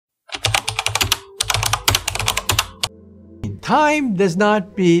Time does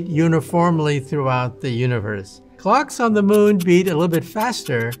not beat uniformly throughout the universe. Clocks on the moon beat a little bit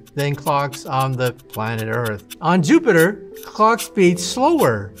faster than clocks on the planet Earth. On Jupiter, clocks beat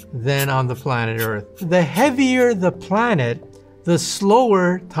slower than on the planet Earth. The heavier the planet, the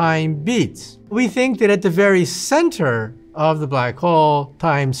slower time beats. We think that at the very center of the black hole,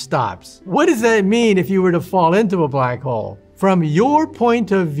 time stops. What does that mean if you were to fall into a black hole? From your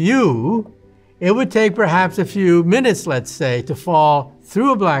point of view, it would take perhaps a few minutes, let's say, to fall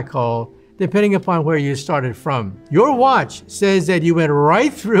through a black hole, depending upon where you started from. Your watch says that you went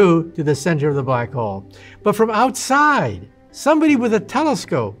right through to the center of the black hole. But from outside, somebody with a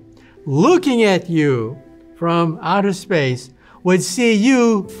telescope looking at you from outer space would see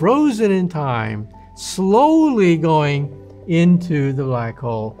you frozen in time, slowly going into the black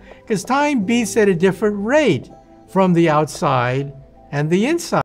hole, because time beats at a different rate from the outside and the inside.